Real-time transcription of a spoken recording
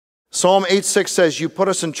Psalm 8:6 says, you put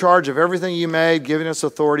us in charge of everything you made, giving us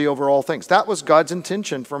authority over all things. That was God's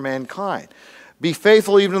intention for mankind. Be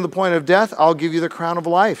faithful even to the point of death, I'll give you the crown of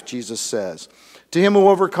life, Jesus says. To him who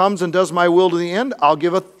overcomes and does my will to the end, I'll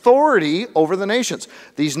give authority over the nations.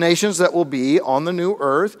 These nations that will be on the new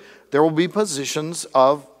earth, there will be positions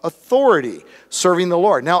of authority serving the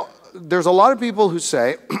Lord. Now, there's a lot of people who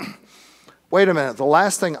say, wait a minute, the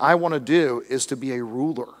last thing I want to do is to be a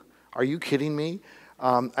ruler. Are you kidding me?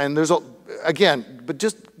 And there's but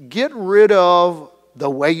just get rid of the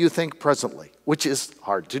way you think presently, which is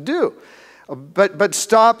hard to do. But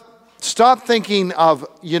stop thinking of,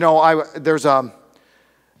 there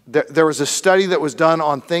was a study that was done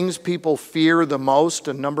on things people fear the most,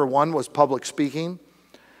 and number 1 was public speaking.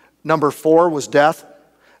 Number 4 was death.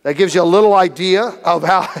 That gives you a little idea of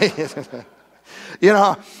how,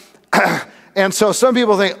 and so some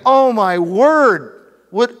people think, oh my word,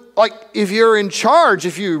 if you're in charge,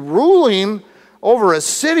 if you're ruling over a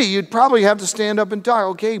city, you'd probably have to stand up and talk.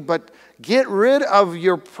 Okay, but get rid of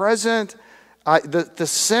your present, the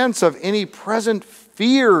sense of any present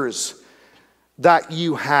fears that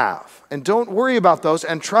you have. And don't worry about those,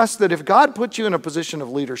 and trust that if God puts you in a position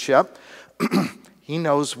of leadership, he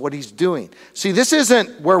knows what he's doing. See, this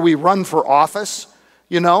isn't where we run for office,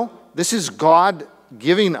 This is God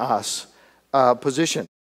giving us a position.